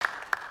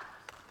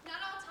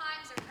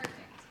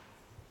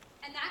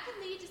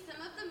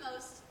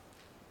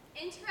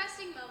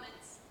interesting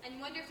moments,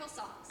 and wonderful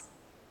songs.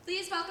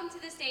 Please welcome to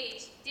the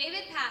stage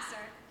David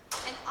Passer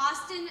and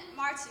Austin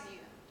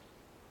Martineau,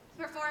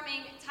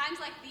 performing Times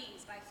Like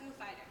These by Foo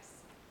Fighters.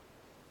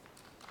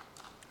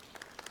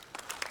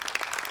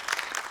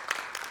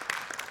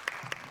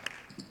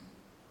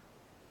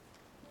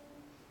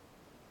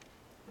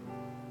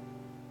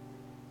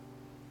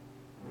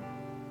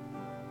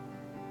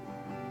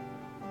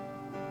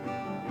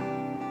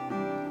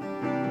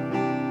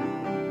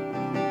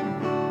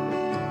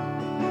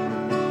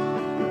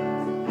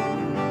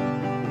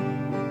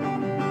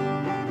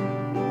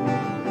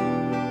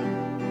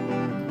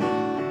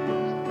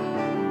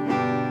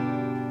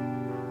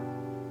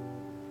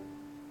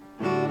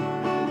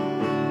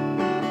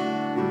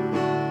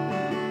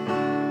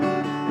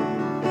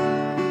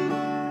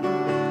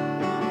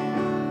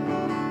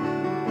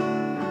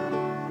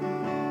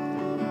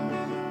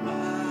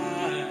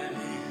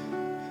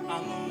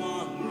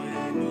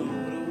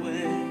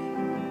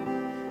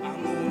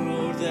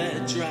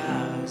 That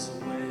drives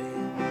away,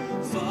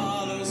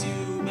 follows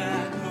you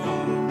back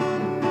home.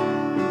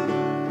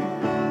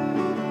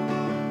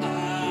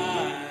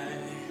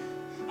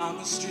 I'm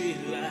a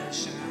street light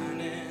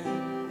shining,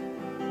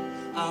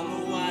 I'm a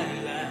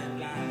white light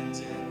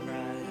blinding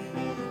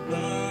bright,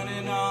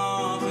 burning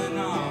off and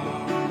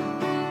on.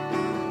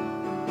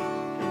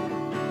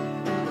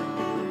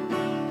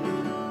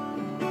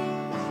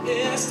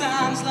 It's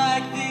times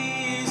like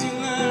these you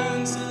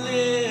learn to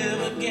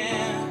live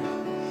again.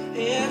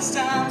 It's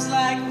times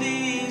like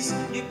these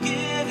you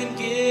give and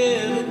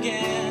give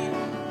again.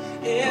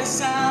 It's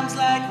times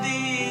like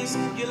these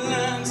you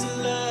learn to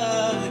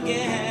love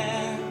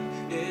again.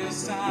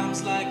 It's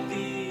times like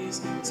these,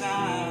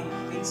 time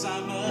and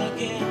time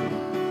again.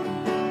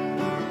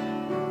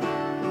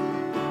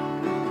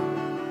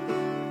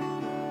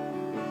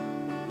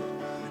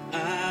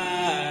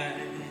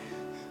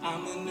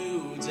 I'm a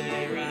new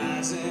day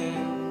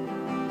rising,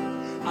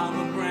 I'm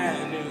a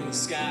brand new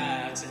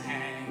sky to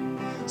hang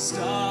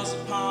stars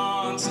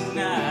upon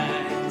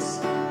tonight.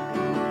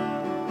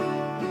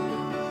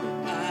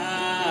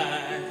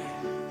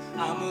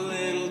 I'm a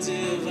little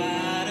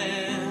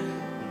divided.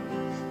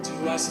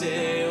 Do I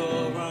stay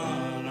or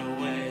run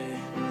away?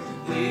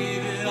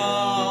 Leave it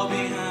all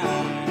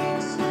behind.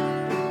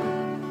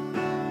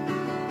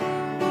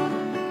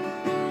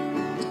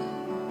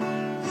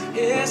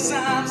 It's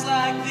times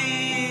like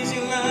these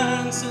you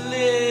learn to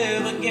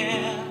live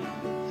again.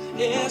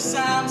 It's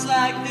times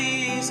like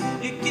these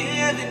you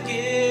give and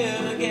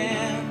give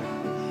again.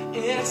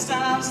 It's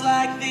times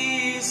like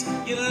these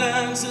you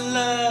learn to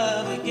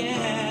love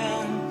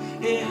again.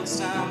 It's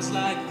times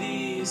like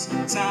these,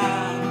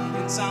 time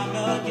and time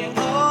again.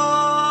 Oh,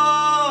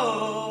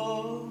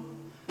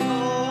 oh,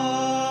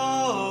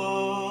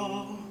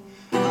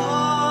 oh, oh,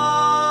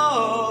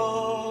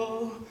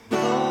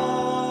 oh,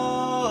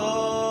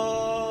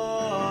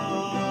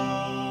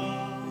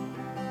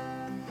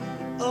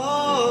 oh.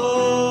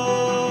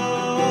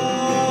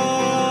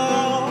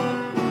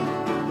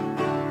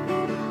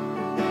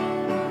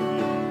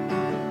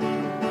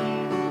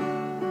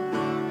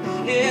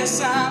 It's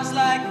times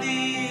like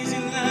these you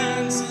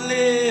learn to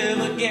live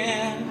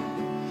again.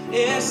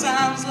 It's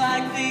times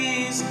like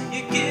these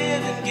you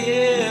give and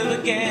give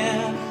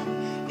again.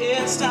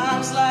 It's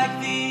times like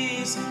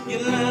these you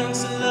learn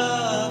to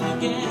love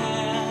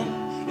again.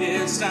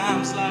 It's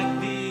times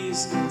like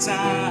these,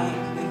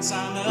 time and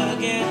time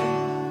again.